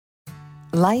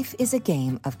Life is a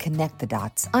game of connect the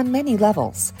dots on many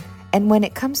levels. And when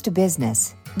it comes to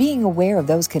business, being aware of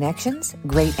those connections,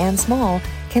 great and small,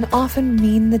 can often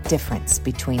mean the difference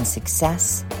between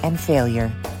success and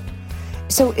failure.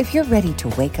 So if you're ready to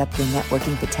wake up your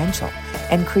networking potential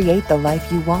and create the life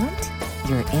you want,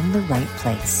 you're in the right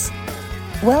place.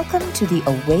 Welcome to the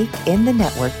Awake in the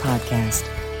Network podcast,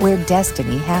 where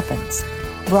destiny happens.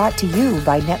 Brought to you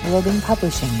by Networlding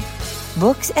Publishing.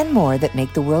 Books and more that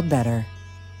make the world better.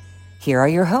 Here are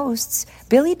your hosts,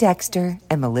 Billy Dexter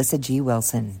and Melissa G.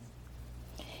 Wilson.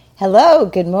 Hello,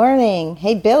 good morning.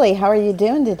 Hey, Billy, how are you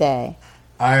doing today?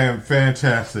 I am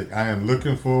fantastic. I am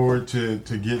looking forward to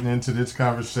getting into this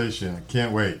conversation. I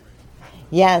can't wait.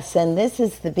 Yes, and this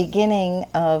is the beginning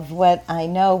of what I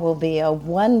know will be a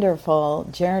wonderful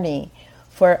journey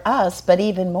for us, but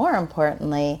even more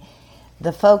importantly,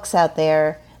 the folks out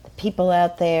there, the people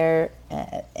out there,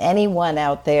 anyone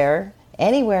out there,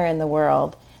 anywhere in the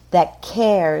world that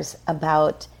cares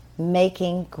about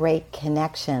making great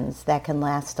connections that can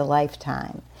last a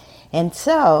lifetime. And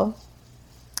so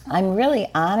I'm really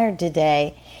honored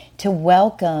today to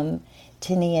welcome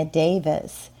Tenia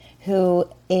Davis, who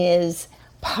is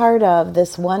part of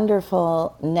this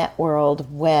wonderful Networld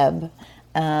web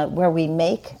where we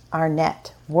make our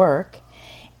net work.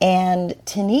 And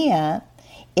Tenia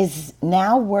is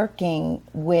now working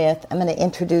with, I'm going to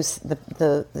introduce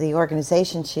the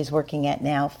organization she's working at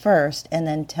now first and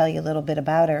then tell you a little bit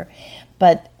about her.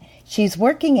 But she's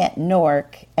working at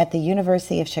NORC at the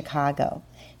University of Chicago.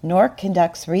 NORC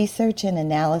conducts research and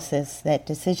analysis that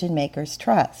decision makers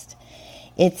trust.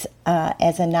 It's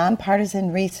as a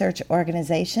nonpartisan research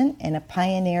organization and a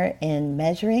pioneer in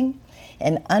measuring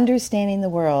and understanding the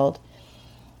world.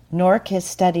 NORC has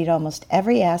studied almost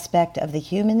every aspect of the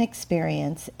human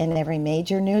experience and every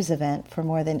major news event for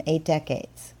more than 8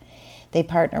 decades. They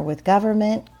partner with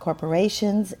government,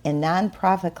 corporations, and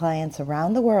nonprofit clients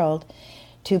around the world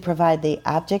to provide the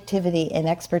objectivity and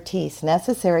expertise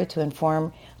necessary to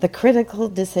inform the critical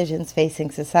decisions facing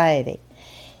society.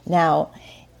 Now,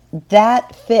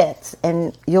 that fits,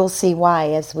 and you'll see why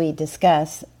as we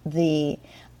discuss the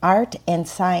art and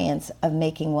science of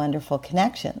making wonderful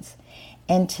connections.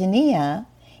 And Tenia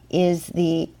is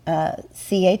the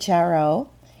CHRO,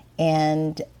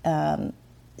 and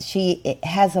she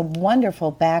has a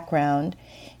wonderful background.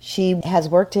 She has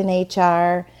worked in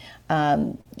HR.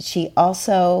 She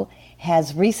also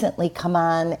has recently come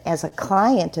on as a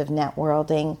client of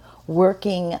Networlding,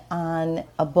 working on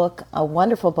a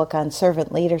wonderful book on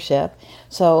servant leadership.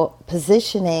 So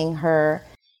positioning her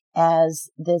as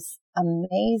this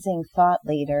amazing thought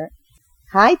leader.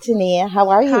 Hi, Tenia. How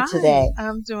are you today?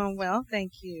 I'm doing well,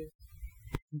 thank you.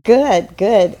 Good.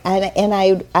 And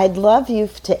I'd love you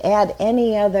to add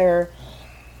any other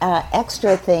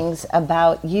extra things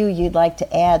about you'd like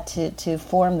to add to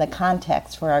form the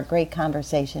context for our great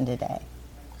conversation today.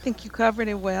 I think you covered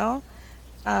it well.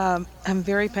 I'm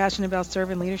very passionate about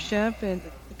servant leadership and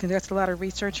conduct a lot of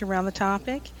research around the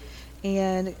topic,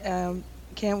 and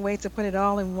can't wait to put it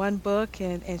all in one book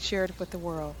and share it with the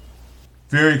world.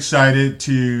 Very excited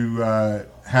to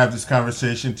have this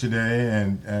conversation today,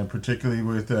 and particularly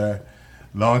with a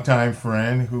longtime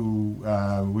friend who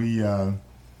we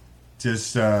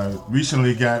just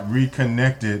recently got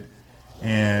reconnected.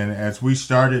 And as we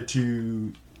started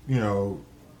to,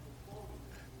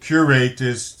 curate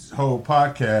this whole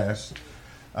podcast,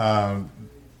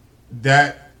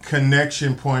 that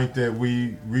connection point that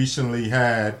we recently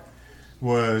had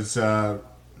was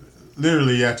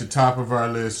literally at the top of our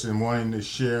list, and wanting to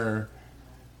share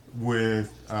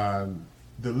with the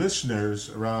listeners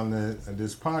around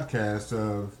this podcast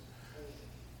of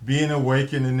being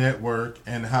awake in the network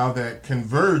and how that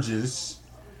converges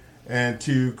and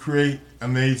to create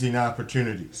amazing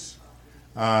opportunities.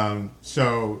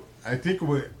 So I think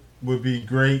it would be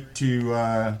great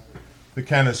to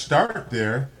kind of start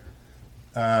there.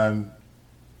 For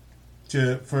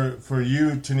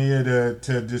you, Tenia,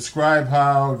 to describe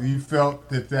how you felt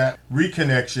that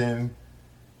reconnection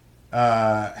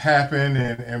happened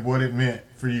and what it meant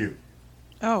for you.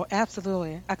 Oh,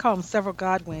 absolutely. I call them several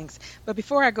God winks. But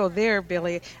before I go there,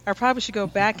 Billy, I probably should go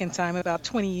back in time about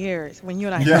 20 years when you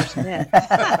and I first met.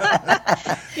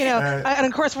 And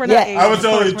of course we're not age. I was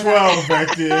only 12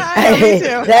 back then. Me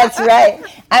too. That's right.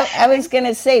 I was going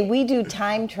to say, we do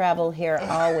time travel here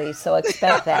always, so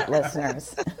expect that,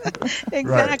 listeners.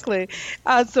 Exactly.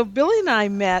 Right. So Billy and I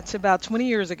met about 20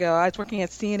 years ago. I was working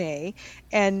at CNA,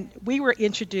 and we were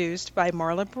introduced by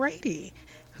Marla Brady,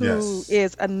 who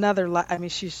is another,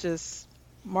 she's just,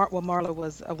 Marla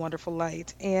was a wonderful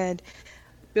light. And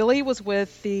Billy was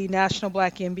with the National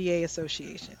Black MBA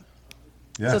Association.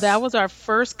 So that Yes. was our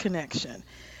first connection.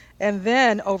 And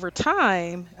then over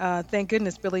time, thank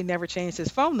goodness Billy never changed his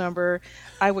phone number.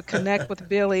 I would connect with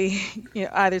Billy,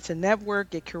 either to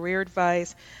network, get career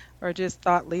advice, or just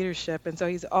thought leadership. And so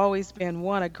he's always been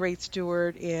one, a great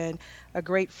steward and a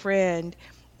great friend.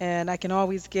 And I can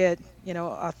always get,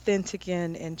 authentic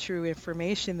and true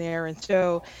information there. And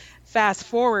so fast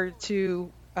forward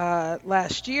to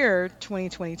last year,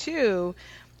 2022.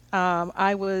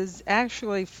 I was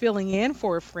actually filling in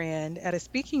for a friend at a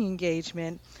speaking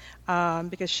engagement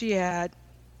because she had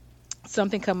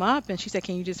something come up and she said,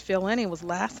 "Can you just fill in?" It was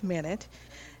last minute.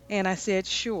 And I said,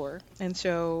 "Sure." And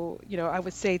so, I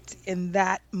would say in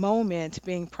that moment,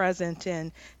 being present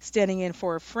and standing in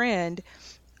for a friend,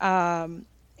 um,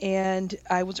 and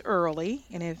I was early.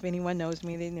 And if anyone knows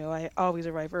me, they know I always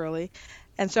arrive early.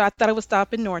 And so I thought I would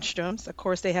stop in Nordstrom's. Of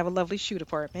course, they have a lovely shoe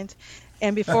department.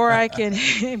 And before I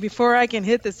can before I can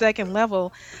hit the second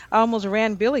level, I almost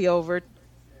ran Billy over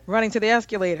running to the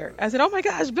escalator. I said, "Oh my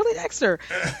gosh, Billy Dexter!"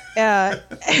 Uh,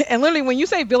 and literally, when you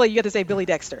say Billy, you have to say Billy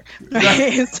Dexter.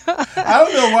 Right? I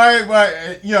don't know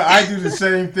why I do the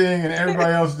same thing and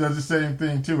everybody else does the same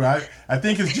thing too. I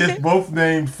think it's just both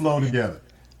names flow together.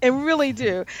 And really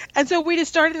do. And so we just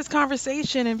started this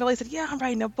conversation, and Billy said, "Yeah, I'm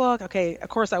writing a book." Okay, of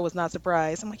course I was not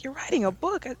surprised. I'm like, "You're writing a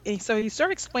book?" And so he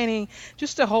started explaining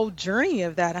just the whole journey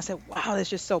of that. And I said, "Wow,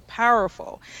 that's just so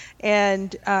powerful."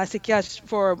 And I said, "Yes,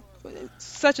 for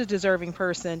such a deserving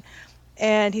person."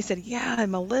 And he said, "Yeah,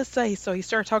 and Melissa." So he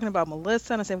started talking about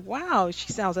Melissa, and I said, "Wow,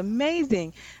 she sounds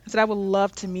amazing." I said, "I would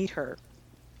love to meet her."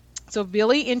 So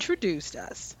Billy introduced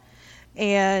us,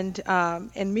 and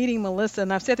meeting Melissa,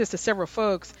 and I've said this to several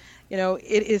folks,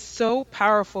 it is so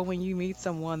powerful when you meet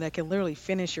someone that can literally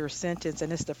finish your sentence,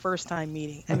 and it's the first time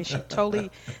meeting. I mean, she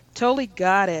totally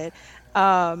got it.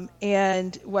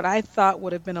 And what I thought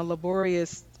would have been a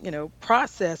laborious,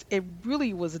 process, it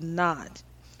really was not.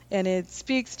 And it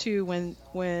speaks to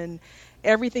when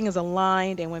everything is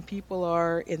aligned and when people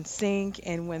are in sync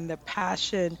and when the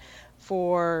passion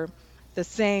for the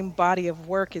same body of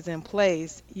work is in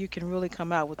place, you can really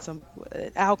come out with some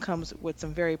outcomes with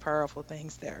some very powerful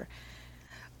things there.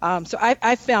 So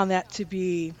I found that to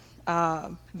be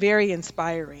very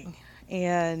inspiring,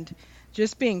 and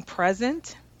just being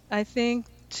present, I think,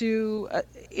 to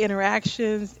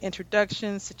interactions,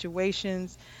 introductions,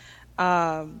 situations.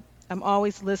 I'm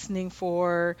always listening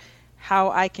for how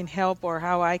I can help or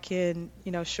how I can,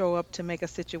 show up to make a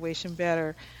situation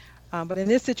better. But in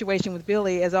this situation with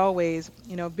Billy, as always,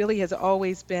 Billy has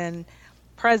always been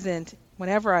present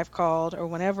whenever I've called or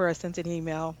whenever I sent an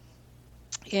email.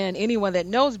 And anyone that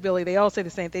knows Billy, they all say the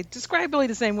same. They describe Billy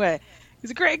the same way.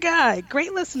 He's a great guy,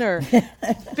 great listener.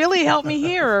 Billy helped me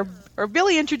here, or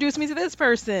Billy introduced me to this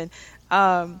person.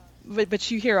 But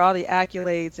you hear all the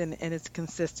accolades, and it's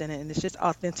consistent, and it's just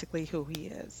authentically who he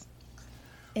is.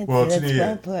 Well, It's well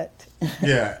Tania, put.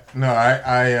 yeah, no,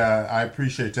 I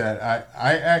appreciate that.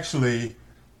 I actually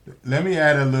let me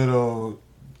add a little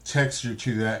texture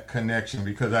to that connection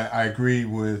because I agree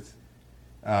with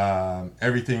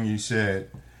everything you said.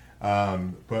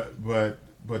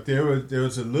 But there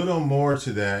was a little more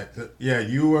to that. Yeah,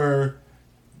 you were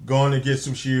going to get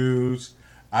some shoes.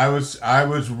 I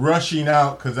was rushing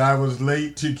out because I was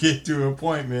late to get to an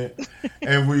appointment,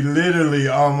 and we literally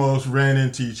almost ran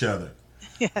into each other.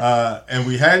 Yes. And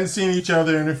we hadn't seen each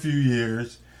other in a few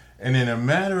years, and in a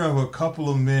matter of a couple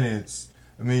of minutes,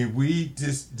 I mean, we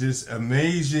just this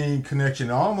amazing connection.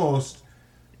 Almost,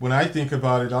 when I think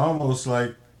about it, almost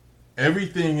like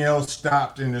everything else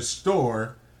stopped in the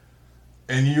store,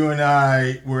 and you and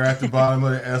I were at the bottom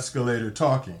of the escalator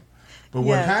talking. But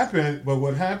what Yes. happened? But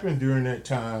what happened during that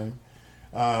time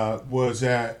was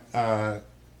that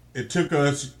it took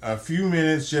us a few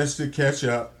minutes just to catch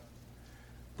up.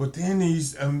 But then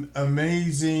these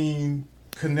amazing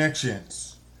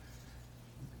connections.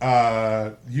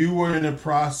 You were in the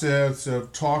process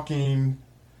of talking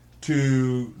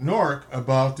to Nork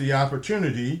about the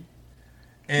opportunity,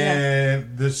 Yes.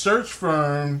 and the search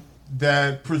firm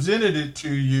that presented it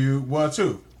to you was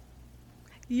who?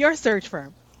 Your search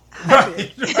firm.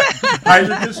 Right, Hybrid.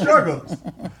 hydrogen struggles.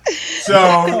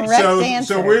 So Correct so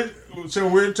answer.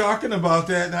 we're talking about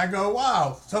that, and I go,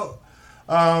 wow. So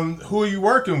who are you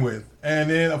working with? And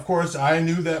then of course I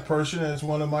knew that person as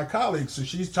one of my colleagues, so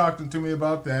she's talking to me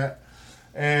about that,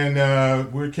 and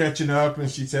we're catching up,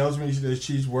 and she tells me that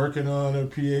she's working on a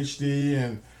PhD,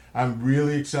 and I'm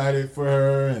really excited for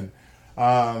her,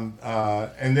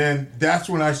 and then that's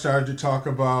when I started to talk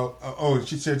about. Oh,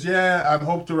 she said, "Yeah, I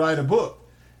hope to write a book."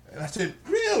 And I said,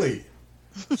 "Really?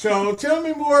 So tell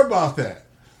me more about that."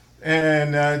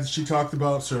 And she talked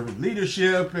about servant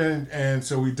leadership, and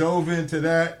so we dove into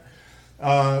that.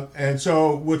 And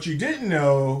so what you didn't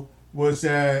know was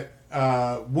that,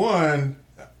 one,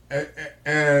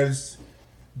 as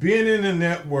being in a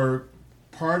network,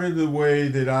 part of the way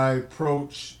that I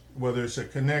approach, whether it's a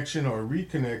connection or a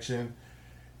reconnection,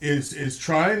 is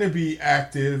trying to be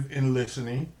active in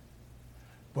listening,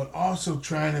 but also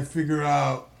trying to figure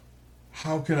out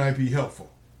how can I be helpful.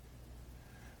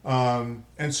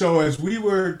 And so as we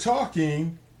were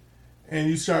talking, and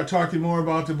you start talking more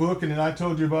about the book, and then I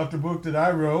told you about the book that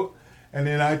I wrote, and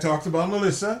then I talked about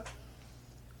Melissa.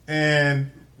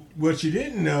 And what you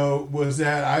didn't know was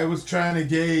that I was trying to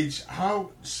gauge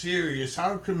how serious,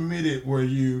 how committed were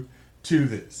you to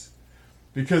this?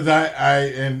 Because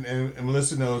and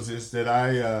Melissa knows this, that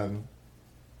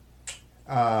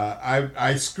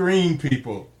I screen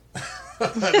people.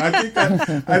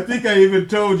 I think I even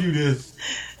told you this,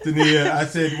 Tenia. I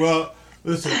said, well,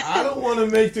 listen, I don't want to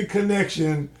make the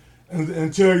connection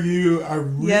until you are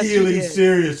really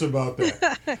serious about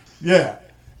that. Yeah.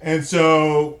 And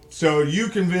so you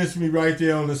convinced me right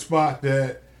there on the spot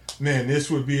that, man, this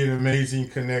would be an amazing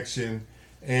connection,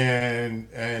 and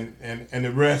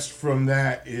the rest from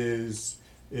that is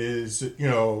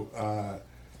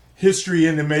history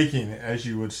in the making, as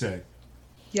you would say.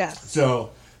 Yes.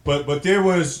 So, but there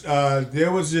was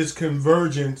this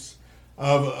convergence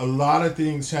of a lot of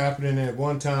things happening at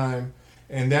one time,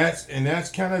 and that's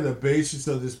kind of the basis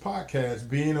of this podcast,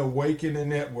 being awake in the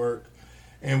network.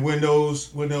 And when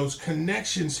those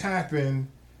connections happen,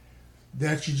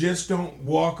 that you just don't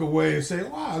walk away and say,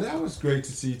 wow, that was great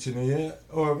to see Tenia,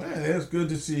 or man, it was good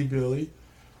to see Billy.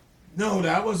 No,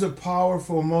 that was a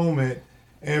powerful moment.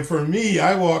 And for me,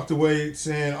 I walked away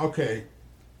saying, okay,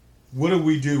 what do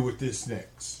we do with this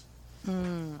next?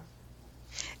 Mm.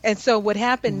 And so what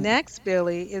happened next,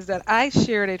 Billy, is that I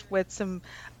shared it with some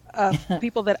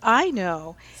people that I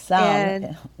know.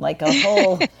 And like a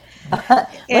whole...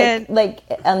 and like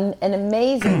an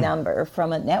amazing number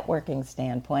from a networking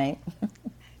standpoint.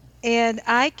 And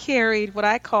I carried what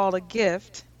I call a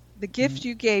gift. The gift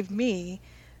you gave me,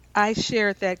 I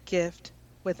shared that gift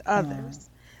with others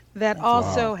that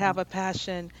also have a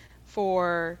passion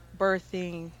for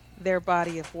birthing their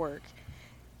body of work.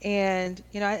 And,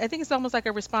 I think it's almost like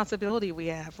a responsibility we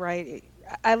have, right?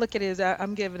 I look at it as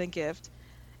I'm given a gift.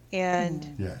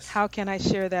 And how can I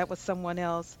share that with someone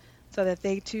else so that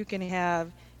they too can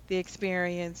have the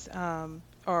experience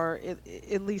or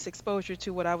at least exposure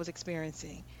to what I was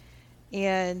experiencing.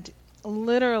 And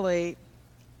literally,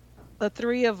 the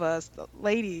three of us, the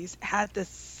ladies, had the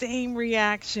same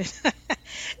reaction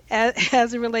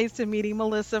as it relates to meeting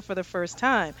Melissa for the first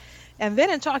time. And then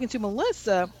in talking to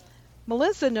Melissa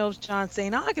knows John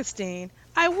St. Augustine.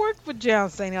 I worked with John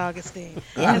St. Augustine.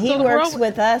 And he works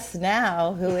with us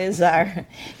now, who is our,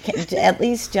 at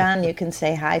least, John, you can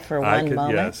say hi for one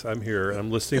moment. Yes, I'm here. I'm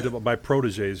listening to my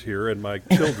proteges here and my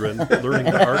children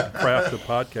learning the art and craft of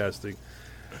podcasting.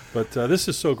 But this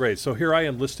is so great. So here I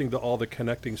am listening to all the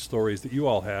connecting stories that you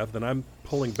all have. Then I'm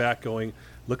pulling back going,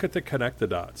 look at the connect the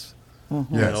dots.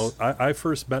 Mm-hmm. Yes. I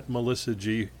first met Melissa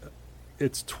G.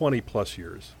 It's 20 plus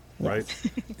years. Right?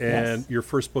 And your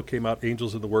first book came out,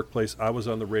 Angels in the Workplace. I was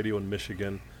on the radio in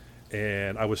Michigan,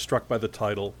 and I was struck by the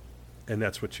title, and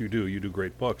that's what you do. You do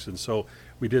great books. And so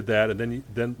we did that, and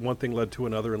then one thing led to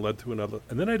another and led to another.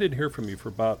 And then I didn't hear from you for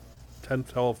about 10,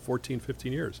 12, 14,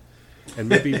 15 years. And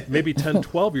maybe 10,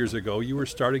 12 years ago, you were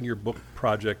starting your book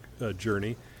project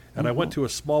journey, and I went to a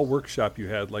small workshop you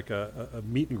had, like a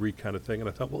meet and greet kind of thing, and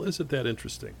I thought, well, isn't that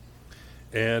interesting?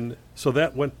 And so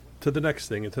that went to the next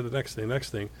thing, and to the next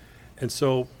thing. And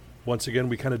so, once again,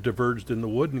 we kind of diverged in the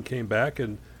wood and came back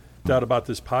and thought about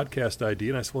this podcast idea.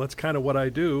 And I said, well, that's kind of what I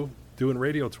do, doing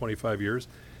radio 25 years.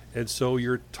 And so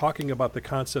you're talking about the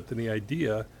concept and the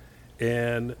idea.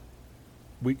 And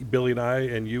Billy and I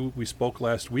and you, we spoke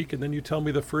last week. And then you tell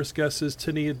me the first guest is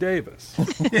Tenia Davis.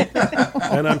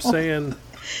 And I'm saying,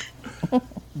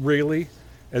 really?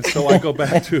 And so I go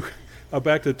back to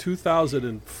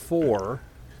 2004.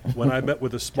 When I met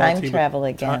with a small team. Time travel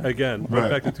again.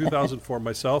 Went back to 2004.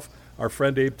 Myself, our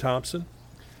friend Abe Thompson,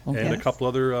 and a couple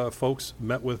other folks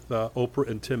met with Oprah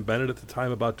and Tim Bennett at the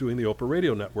time about doing the Oprah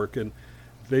Radio Network. And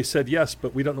they said, yes,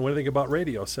 but we don't know anything about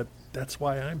radio. I said, that's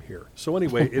why I'm here. So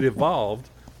anyway, it evolved.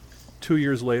 2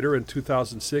 years later, in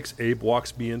 2006, Abe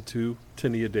walks me into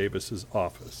Tenia Davis's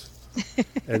office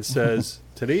and says,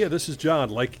 Tenia, this is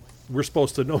John. Like, we're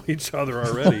supposed to know each other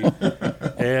already.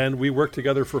 And we worked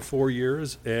together for 4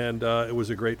 years, and it was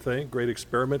a great thing, great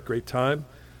experiment, great time.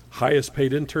 Highest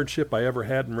paid internship I ever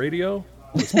had in radio,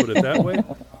 let's put it that way.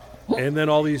 And then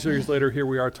all these years later, here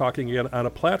we are talking again on a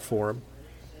platform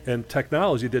and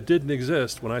technology that didn't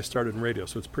exist when I started in radio.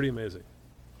 So it's pretty amazing.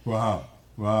 Wow,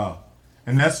 wow,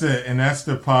 and that's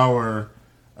the power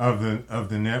of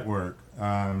the network.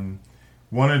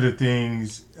 One of the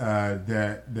things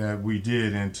that we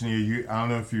did, and Tenia, I don't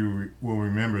know if you will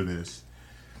remember this.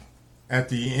 At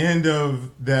the end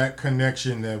of that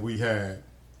connection that we had,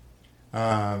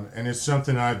 and it's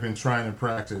something I've been trying to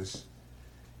practice.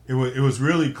 It was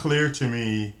really clear to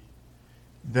me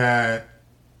that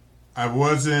I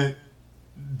wasn't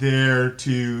there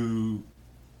to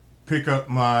pick up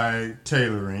my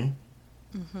tailoring.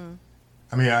 Mm-hmm.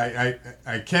 I mean,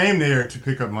 I came there to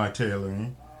pick up my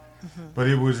tailoring, but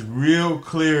it was real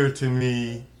clear to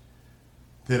me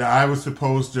that I was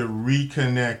supposed to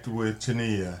reconnect with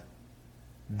Tenia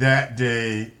that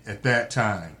day at that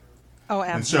time. Oh,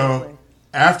 absolutely. And so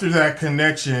after that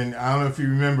connection, I don't know if you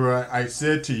remember, I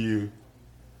said to you,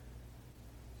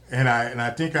 and I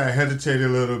think I hesitated a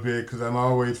little bit because I'm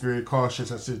always very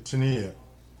cautious. I said, Tenia,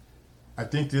 I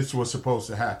think this was supposed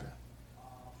to happen.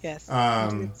 Yes,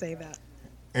 you did say that.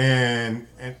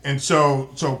 And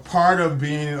so part of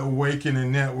being awake in a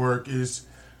network is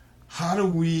how do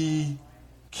we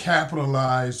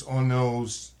capitalize on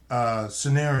those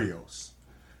scenarios?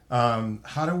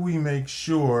 How do we make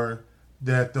sure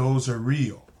that those are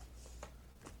real?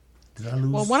 Did I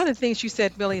lose? Well, one of the things you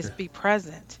said, Billy, is be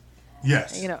present.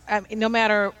 Yes. You know, no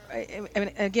matter, I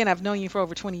mean, again, I've known you for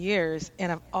over 20 years,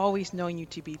 and I've always known you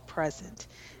to be present.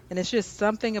 And it's just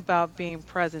something about being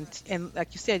present. And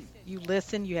like you said, you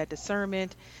listen, you had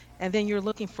discernment, and then you're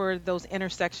looking for those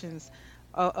intersections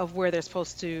of where they're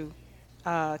supposed to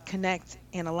connect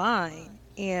and align.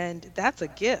 And that's a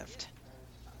gift.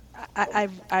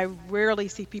 I rarely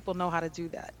see people know how to do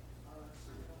that.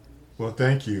 Well,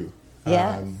 thank you.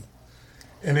 Yes.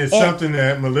 And it's something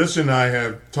that Melissa and I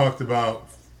have talked about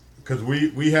because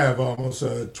we have almost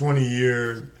a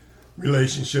 20-year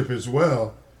relationship as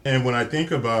well. And when I think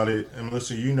about it, and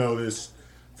Melissa, you know this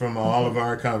from all of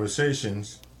our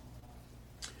conversations,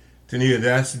 Tenia,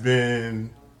 that's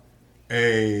been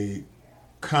a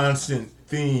constant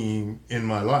theme in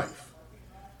my life.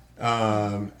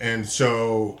 And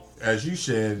so, as you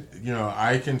said, you know,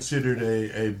 I considered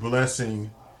a blessing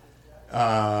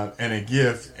and a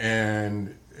gift,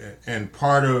 and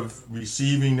part of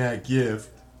receiving that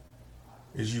gift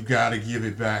is you got to give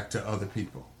it back to other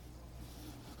people.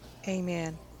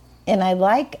 Amen. And I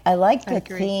like the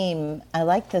agree. theme. I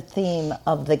like the theme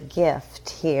of the gift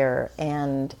here,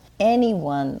 and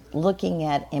anyone looking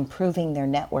at improving their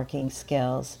networking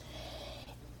skills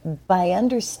by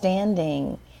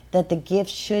understanding that the gift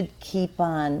should keep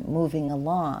on moving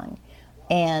along.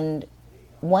 And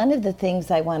one of the things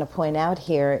I want to point out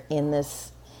here in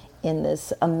this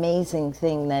amazing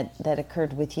thing that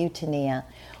occurred with you, Tenia,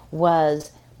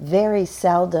 was very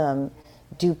seldom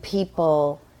do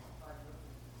people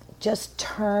just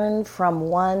turn from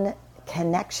one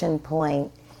connection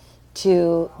point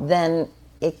to then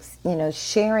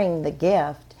sharing the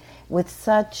gift with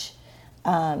such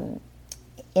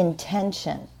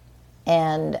intention.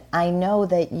 And I know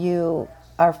that you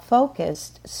are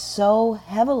focused so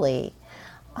heavily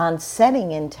on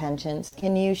setting intentions.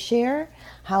 Can you share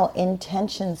how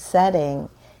intention setting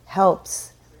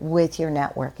helps with your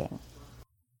networking?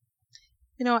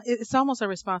 You know, it's almost a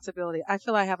responsibility. I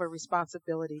feel I have a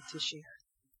responsibility to share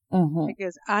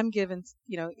because I'm given,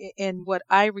 you know, and what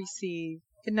I receive,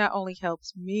 it not only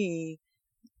helps me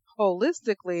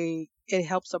holistically, it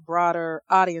helps a broader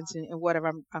audience in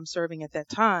whatever I'm serving at that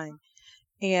time.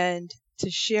 And to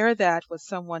share that with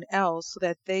someone else so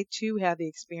that they too have the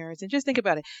experience. And just think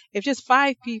about it. If just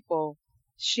 5 people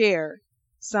share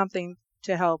something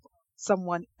to help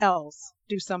someone else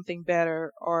do something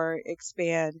better or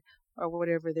expand or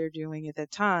whatever they're doing at that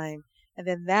time, and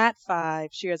then that 5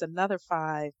 shares another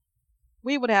 5,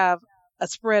 we would have a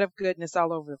spread of goodness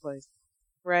all over the place,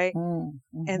 right?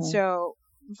 Mm-hmm. And so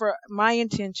for my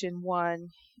intention, one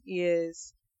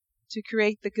is to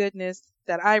create the goodness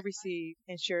that I receive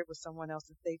and share it with someone else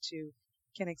that they too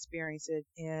can experience it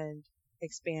and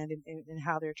expand in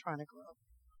how they're trying to grow.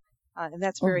 And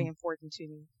that's very important to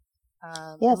me.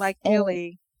 Yes, like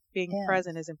Billy, being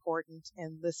present is important,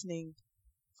 and listening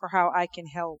for how I can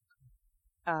help.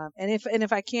 And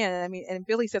if I can, I mean, and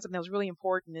Billy said something that was really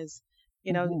important is,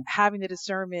 you know, having the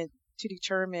discernment to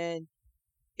determine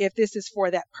if this is for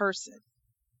that person,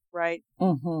 right?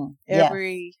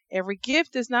 Every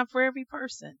gift is not for every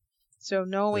person. So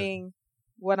knowing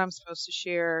what I'm supposed to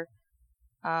share,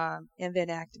 and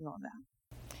then acting on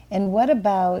that. And what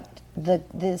about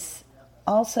this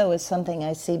also is something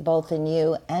I see both in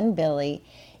you and Billy,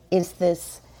 is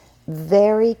this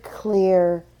very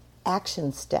clear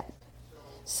action step.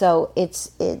 So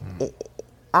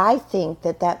I think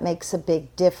that makes a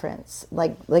big difference.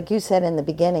 Like you said in the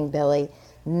beginning, Billy,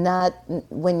 not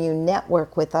when you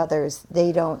network with others,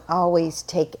 they don't always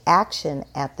take action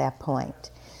at that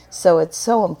point. So it's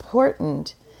so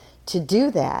important to do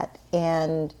that,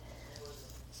 and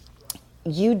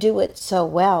you do it so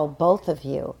well, both of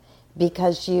you,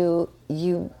 because you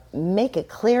make it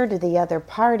clear to the other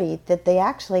party that they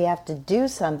actually have to do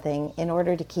something in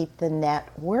order to keep the net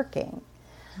working.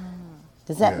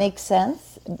 Does that make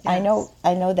sense? Yes.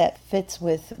 I know that fits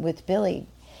with Billy.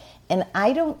 And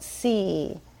I don't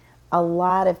see a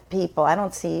lot of people, I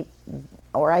don't see,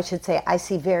 or I should say, I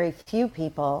see very few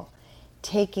people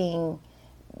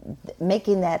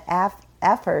making that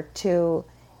effort to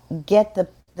get the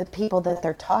people that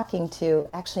they're talking to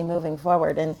actually moving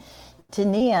forward. And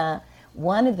Tenia,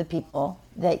 one of the people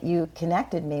that you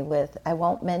connected me with, I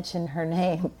won't mention her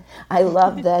name. I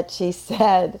love that she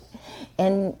said,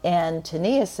 and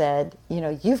Tenia said,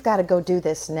 you've got to go do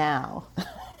this now.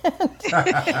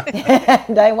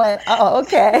 And I went, oh,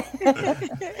 okay.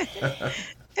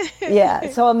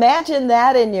 Yeah, so imagine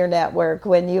that in your network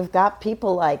when you've got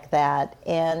people like that,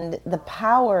 and the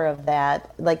power of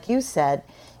that, like you said,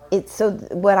 so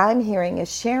what I'm hearing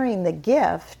is sharing the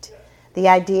gift. The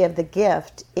idea of the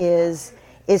gift is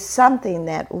something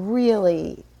that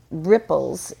really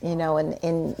ripples,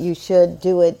 and you should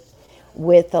do it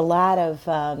with a lot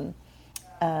of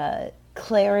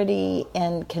clarity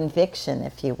and conviction,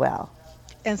 if you will.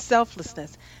 And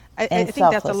selflessness. I And think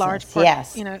that's a large part.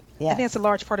 yes. I Yes. think that's a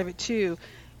large part of it too.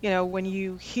 When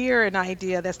you hear an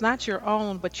idea that's not your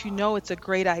own, but it's a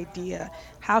great idea,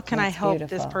 how can I That's help this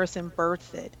beautiful. person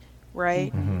birth it,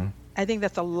 right? I think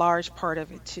that's a large part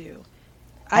of it too.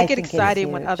 I I get think it's excited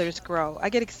when huge. others grow. I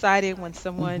get excited when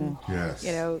someone, Yes.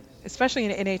 especially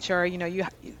in HR,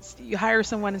 you hire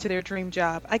someone into their dream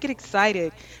job. I get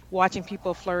excited watching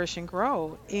people flourish and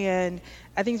grow. And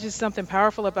I think it's just something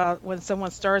powerful about when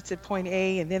someone starts at point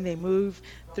A and then they move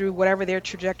through whatever their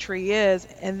trajectory is,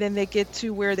 and then they get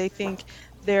to where they think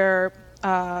their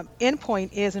end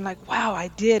point is, and like, wow, I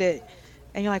did it.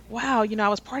 And you're like, wow, I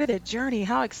was part of that journey.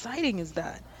 How exciting is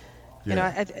that?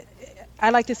 Yeah. I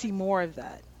like to see more of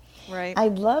that, right? I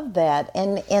love that.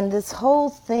 And this whole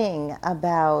thing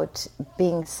about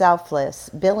being selfless,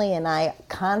 Billy and I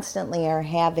constantly are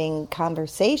having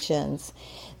conversations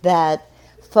that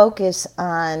focus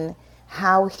on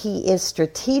how he is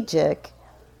strategic,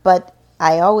 but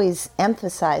I always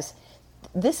emphasize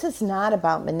this is not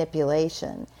about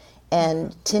manipulation.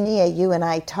 And Tenia, you and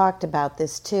I talked about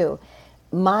this too.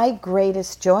 My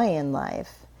greatest joy in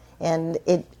life, and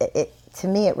it to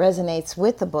me it resonates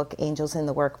with the book Angels in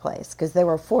the Workplace, because there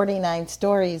were 49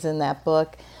 stories in that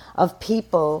book of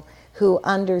people who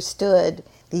understood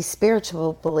these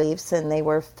spiritual beliefs, and they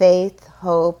were faith,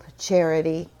 hope,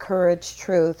 charity, courage,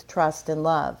 truth, trust, and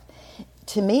love.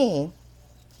 To me,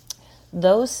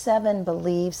 those 7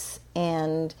 beliefs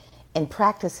and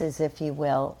practices, if you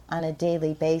will, on a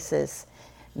daily basis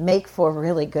make for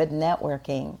really good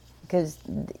networking, because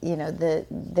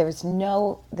there's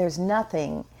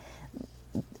nothing,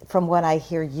 from what I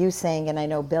hear you saying, and I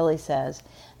know Billy says,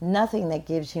 nothing that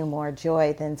gives you more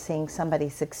joy than seeing somebody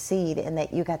succeed and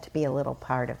that you got to be a little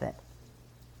part of it.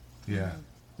 Yeah,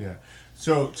 yeah.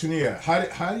 So, Tania,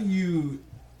 how do you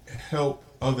help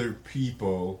other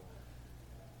people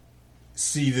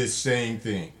see this same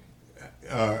thing?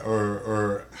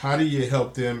 Or how do you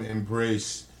help them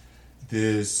embrace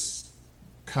this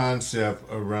concept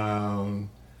around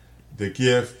the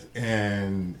gift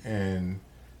and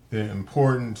the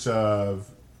importance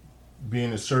of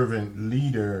being a servant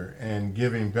leader and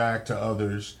giving back to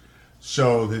others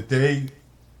so that they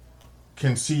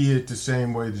can see it the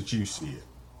same way that you see it?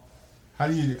 How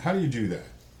do you do that?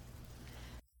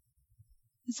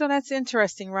 So that's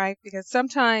interesting, right? Because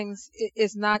sometimes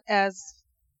it's not as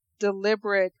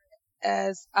deliberate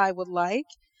as I would like.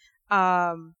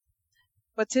 Um,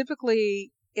 but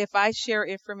typically, if I share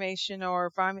information or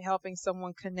if I'm helping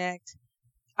someone connect,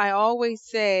 I always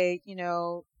say,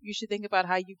 you should think about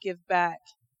how you give back.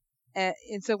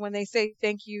 And so when they say,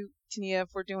 thank you, Tania,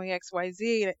 for doing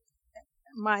XYZ,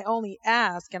 my only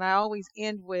ask, and I always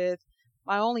end with,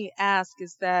 my only ask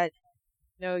is that,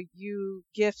 you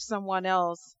gift someone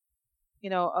else,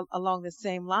 along the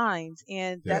same lines.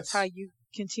 And that's how Yes. you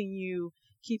continue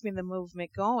keeping the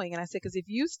movement going. And I said, because if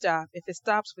it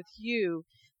stops with you,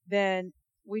 then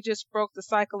we just broke the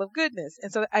cycle of goodness.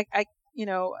 And so I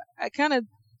kind of,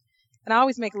 and I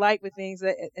always make light with things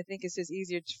that I think it's just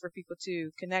easier for people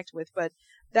to connect with. But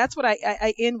that's what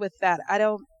I end with that. I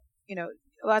don't,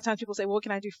 a lot of times people say, "What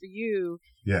can I do for you?"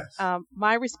 Yes.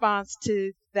 My response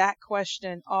to that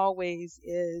question always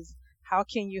is, how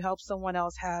can you help someone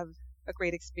else have a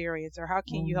great experience, or how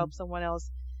can you help someone else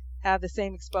have the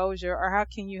same exposure, or how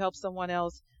can you help someone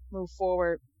else move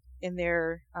forward in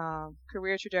their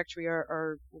career trajectory,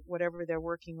 or whatever they're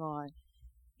working on.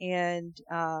 And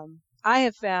I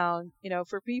have found,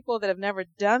 for people that have never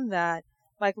done that,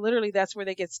 like literally that's where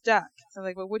they get stuck. So I'm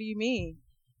like, well, what do you mean?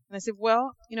 And I said,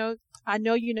 well, I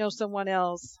know you know someone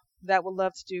else that would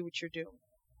love to do what you're doing.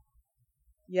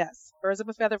 Yes, birds of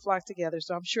a feather flock together.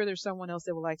 So I'm sure there's someone else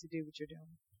that would like to do what you're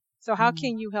doing. So how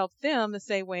can you help them the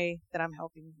same way that I'm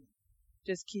helping you?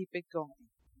 Just keep it going.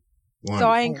 Wonderful.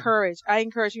 So I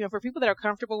encourage, for people that are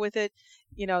comfortable with it,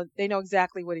 they know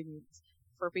exactly what it means.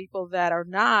 For people that are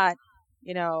not,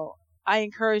 I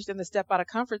encourage them to step out of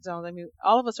comfort zones. I mean,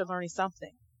 all of us are learning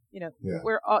something.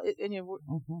 We're all,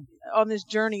 on this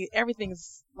journey,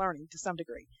 everything's learning to some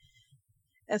degree.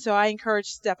 And so I encourage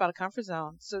step out of comfort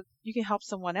zone so you can help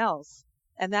someone else.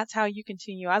 And that's how you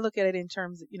continue. I look at it in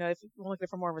terms of, if you look at it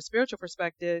from more of a spiritual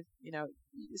perspective,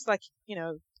 it's like,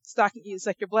 stocking, it's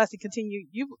like you're blessed and continue,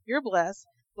 you're blessed,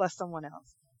 bless someone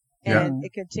else. And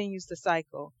it continues the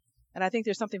cycle. And I think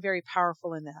there's something very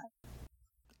powerful in that.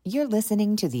 You're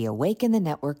listening to the Awaken the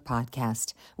Network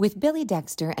podcast with Billy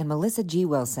Dexter and Melissa G.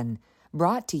 Wilson,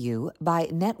 brought to you by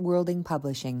Networlding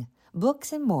Publishing,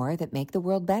 books and more that make the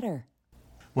world better.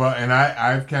 Well, and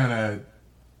I've kind of,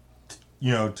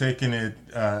 taken it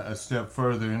a step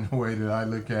further in the way that I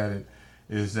look at it,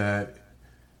 is that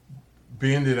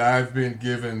being that I've been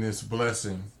given this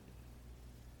blessing,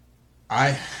 I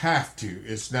have to,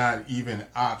 it's not even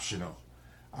optional,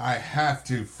 I have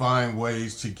to find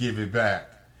ways to give it back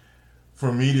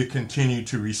for me to continue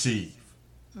to receive.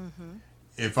 Mm-hmm.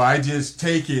 If I just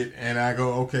take it and I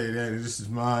go, okay, this is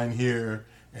mine here,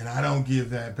 and I don't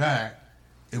give that back,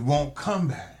 it won't come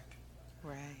back.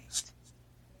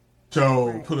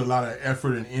 So put a lot of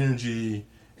effort and energy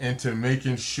into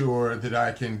making sure that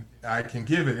I can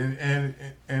give it, and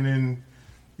in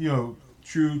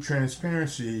true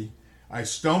transparency, I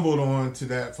stumbled onto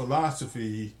that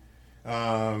philosophy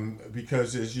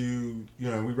because as we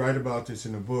write about this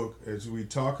in the book, as we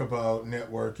talk about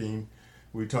networking,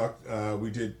 we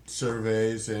did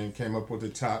surveys and came up with the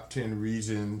top 10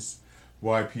 reasons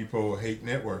why people hate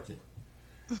networking.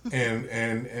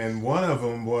 And one of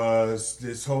them was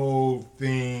this whole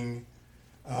thing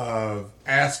of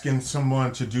asking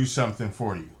someone to do something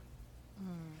for you.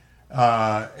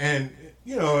 And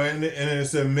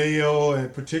as a male,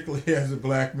 and particularly as a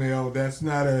black male, that's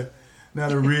not a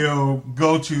real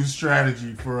go-to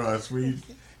strategy for us. We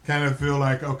kind of feel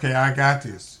like, okay, I got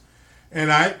this. And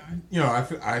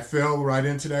I fell right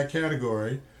into that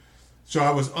category. So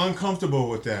I was uncomfortable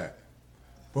with that.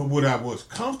 But what I was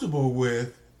comfortable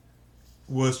with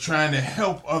was trying to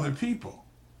help other people.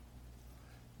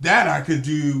 That I could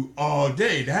do all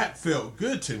day. That felt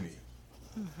good to me.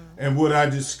 Mm-hmm. And what I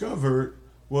discovered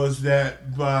was that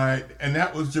and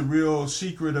that was the real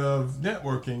secret of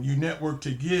networking. You network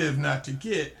to give, not to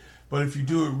get. But if you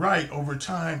do it right, over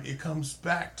time, it comes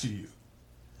back to you.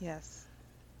 Yes.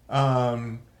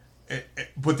 But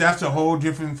that's a whole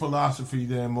different philosophy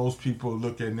than most people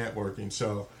look at networking.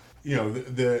 So,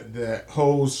 the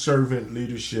whole servant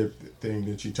leadership thing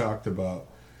that you talked about.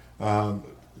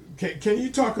 Can you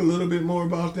talk a little bit more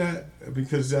about that?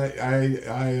 Because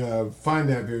I find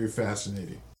that very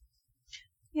fascinating.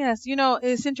 Yes,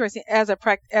 it's interesting as an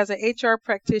HR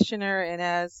practitioner and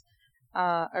as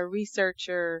a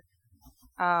researcher,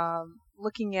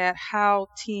 looking at how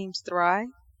teams thrive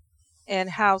and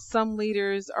how some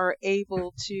leaders are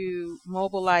able to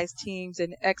mobilize teams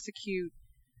and execute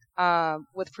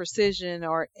with precision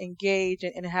or engage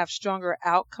and have stronger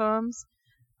outcomes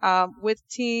with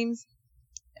teams.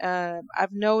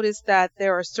 I've noticed that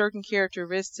there are certain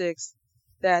characteristics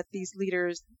that these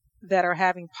leaders that are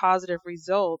having positive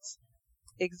results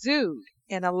exude.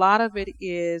 And a lot of it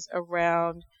is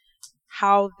around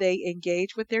how they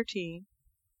engage with their team,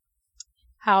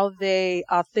 how they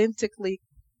authentically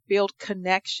build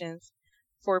connections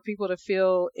for people to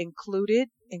feel included,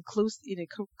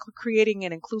 creating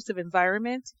an inclusive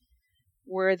environment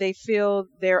where they feel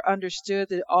they're understood,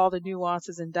 that all the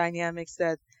nuances and dynamics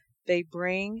that they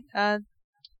bring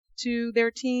to their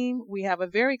team. We have a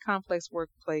very complex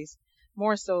workplace,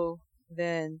 more so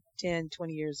than 10,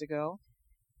 20 years ago.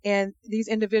 And these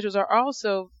individuals are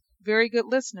also very good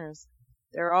listeners.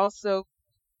 They're also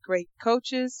great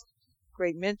coaches,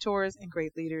 great mentors, and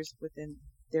great leaders within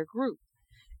their group.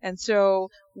 And so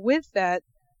with that,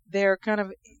 they're kind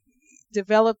of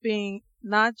developing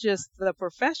not just the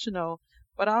professional,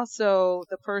 but also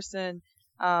the person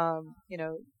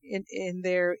in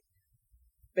their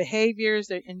behaviors,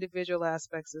 their individual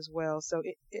aspects as well. So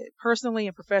personally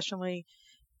and professionally,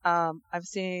 I've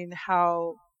seen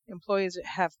how employees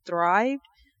have thrived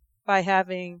by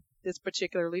having this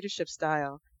particular leadership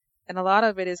style. And a lot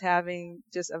of it is having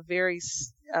just a very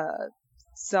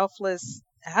selfless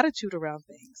attitude around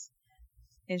things,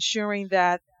 ensuring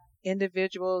that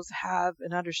individuals have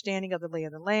an understanding of the lay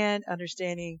of the land,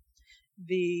 understanding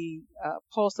the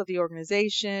pulse of the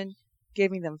organization,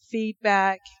 giving them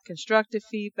feedback, constructive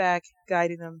feedback,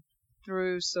 guiding them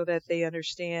through so that they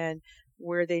understand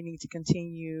where they need to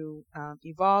continue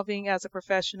evolving as a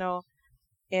professional.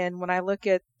 And when I look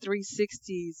at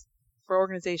 360s for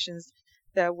organizations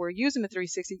that were using the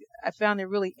 360, I found it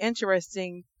really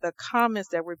interesting the comments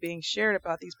that were being shared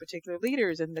about these particular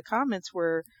leaders. And the comments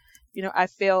were, I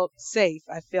felt safe,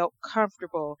 I felt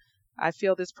comfortable, I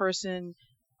feel this person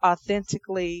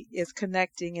authentically is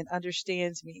connecting and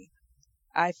understands me.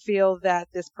 I feel that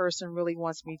this person really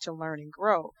wants me to learn and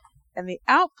grow. And the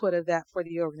output of that for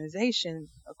the organization,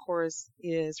 of course,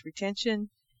 is retention.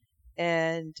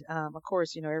 And, of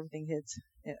course, everything hits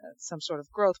some sort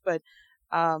of growth, but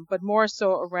more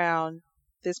so around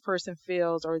this person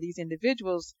feels, or these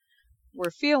individuals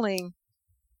were feeling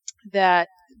that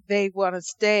they want to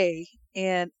stay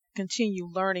and continue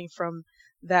learning from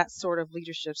that sort of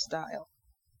leadership style.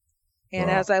 And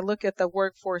Wow. as I look at the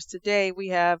workforce today, we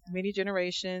have many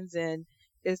generations, and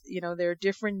there are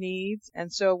different needs.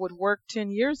 And so what worked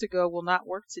 10 years ago will not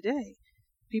work today.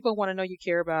 People want to know you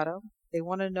care about them. They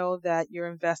want to know that you're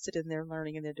invested in their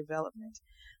learning and their development.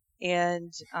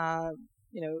 And,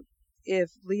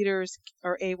 if leaders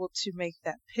are able to make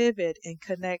that pivot and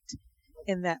connect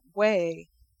in that way,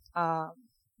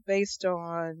 based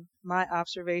on my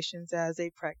observations as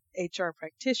a HR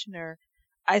practitioner,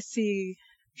 I see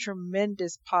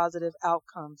tremendous positive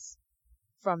outcomes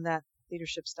from that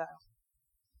leadership style.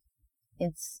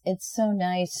 It's so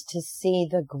nice to see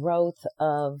the growth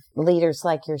of leaders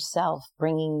like yourself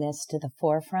bringing this to the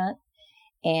forefront.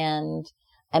 And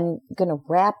I'm going to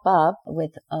wrap up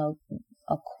with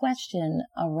a question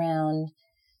around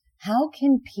how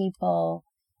can people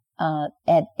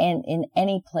in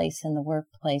any place in the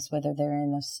workplace, whether they're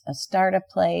in a startup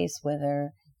place,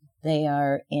 whether they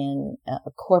are in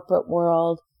a corporate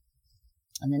world,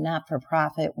 in the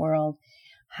not-for-profit world,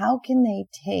 how can they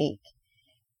take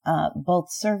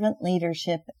both servant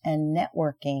leadership and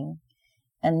networking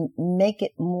and make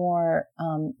it more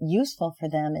useful for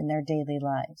them in their daily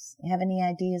lives? You have any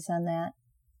ideas on that?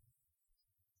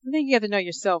 I think you have to know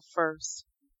yourself first.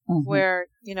 Mm-hmm. Where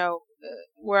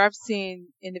I've seen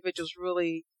individuals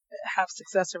really have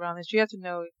success around this, you have to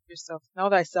know yourself, know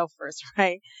thyself first,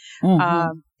 right?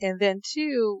 Mm-hmm. And then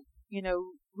two,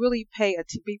 really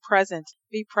be present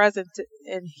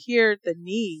and hear the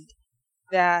need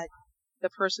that the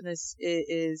person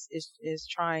is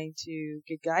trying to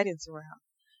get guidance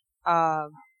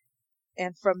around.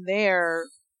 And from there,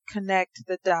 connect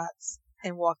the dots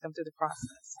and walk them through the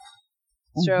process.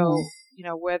 Mm-hmm. So,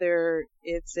 whether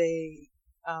it's a,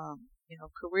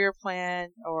 career plan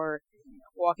or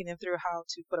walking them through how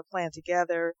to put a plan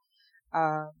together,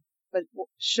 but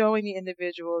showing the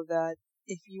individual that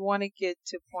if you want to get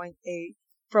to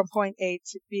from point A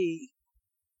to B,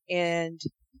 and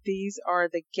these are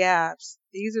the gaps,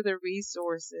 these are the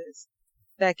resources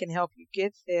that can help you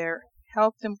get there,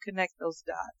 help them connect those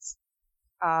dots.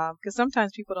 Because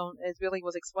sometimes people don't, as Billy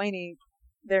was explaining,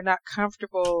 they're not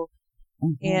comfortable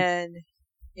mm-hmm. in,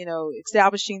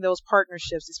 establishing those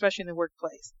partnerships, especially in the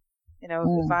workplace.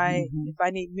 Mm-hmm. if I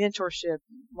need mentorship,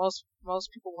 most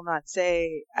people will not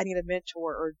say I need a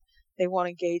mentor, or they won't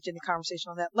engage in the conversation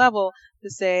on that level to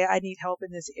say I need help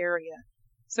in this area.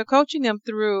 So coaching them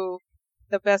through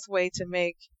the best way to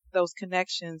make those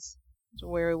connections to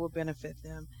where it will benefit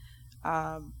them.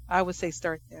 I would say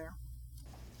start there.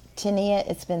 Tenia,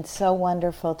 it's been so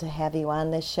wonderful to have you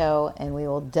on this show, and we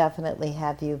will definitely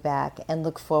have you back and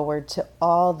look forward to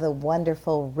all the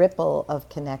wonderful ripple of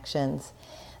connections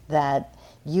that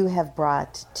you have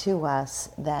brought to us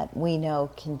that we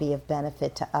know can be of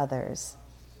benefit to others.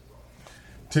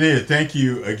 Tenia, thank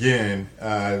you again.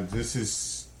 This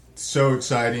is so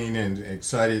exciting, and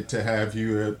excited to have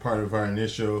you as part of our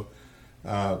initial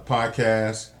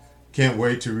podcast. Can't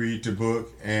wait to read the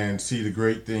book and see the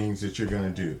great things that you're going to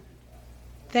do.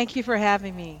 Thank you for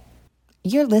having me.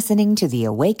 You're listening to the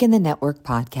Awaken the Network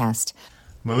podcast.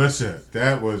 Melissa,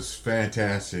 that was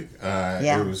fantastic.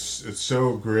 It's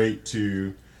so great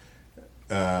to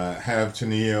have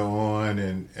Tenia on,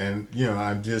 and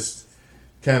I'm just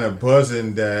kind of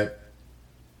buzzing that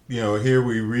here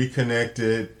we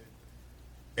reconnected,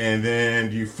 and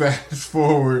then you fast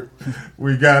forward,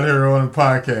 we got her on a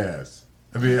podcast.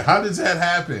 I mean, how does that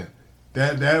happen?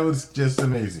 That was just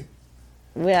amazing.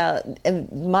 Well,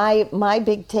 my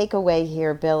big takeaway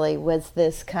here, Billy, was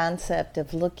this concept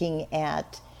of looking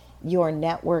at your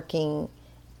networking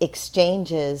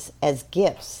exchanges as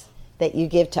gifts that you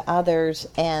give to others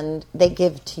and they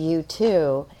give to you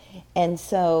too. And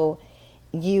so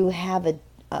you have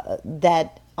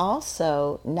that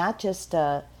also not just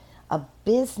a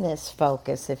business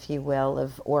focus, if you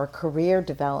will, or career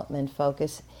development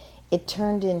focus. It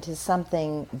turned into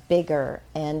something bigger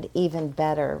and even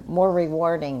better, more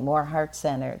rewarding, more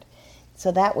heart-centered.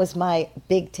 So that was my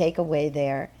big takeaway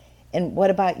there. And what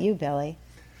about you, Billy?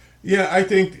 Yeah, I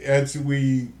think as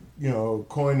we,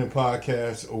 coin the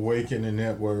podcast, Awaken the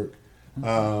Network,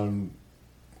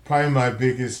 probably my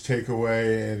biggest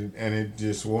takeaway, and it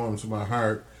just warms my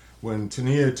heart, when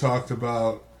Tenia talked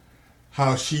about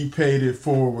how she paid it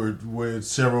forward with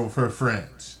several of her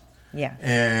friends. Yeah.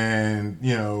 And,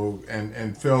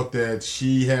 and felt that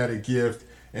she had a gift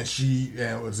and she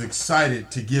was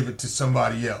excited to give it to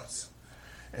somebody else.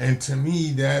 And to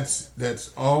me,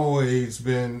 that's always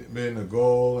been a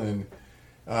goal, and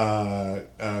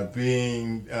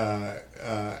being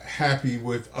happy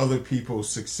with other people's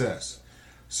success.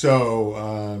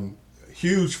 So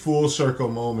huge full circle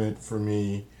moment for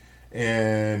me,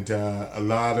 and a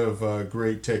lot of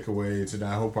great takeaways, and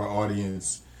I hope our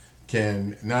audience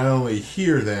can not only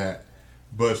hear that,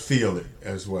 but feel it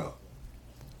as well.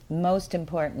 Most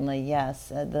importantly, yes,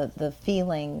 the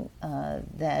feeling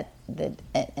that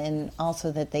and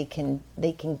also that they can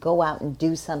go out and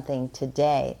do something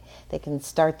today. They can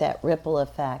start that ripple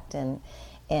effect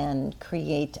and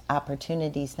create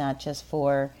opportunities not just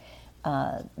for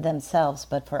themselves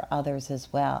but for others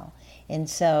as well. And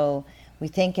so we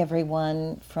thank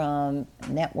everyone from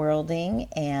Networlding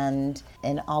and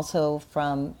also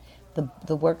from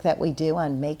the work that we do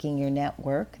on Making Your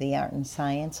Network, the art and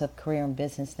science of career and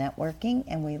business networking.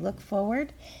 And we look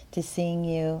forward to seeing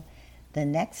you the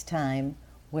next time,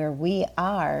 where we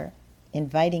are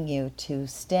inviting you to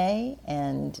stay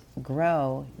and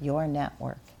grow your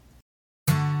network.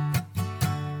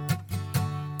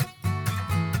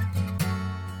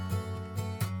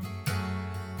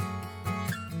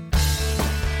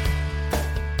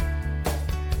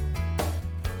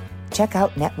 Check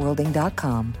out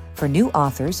networlding.com for new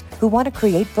authors who want to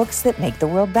create books that make the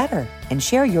world better and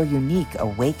share your unique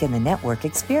Awaken the Network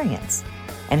experience.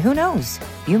 And who knows,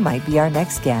 you might be our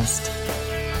next guest.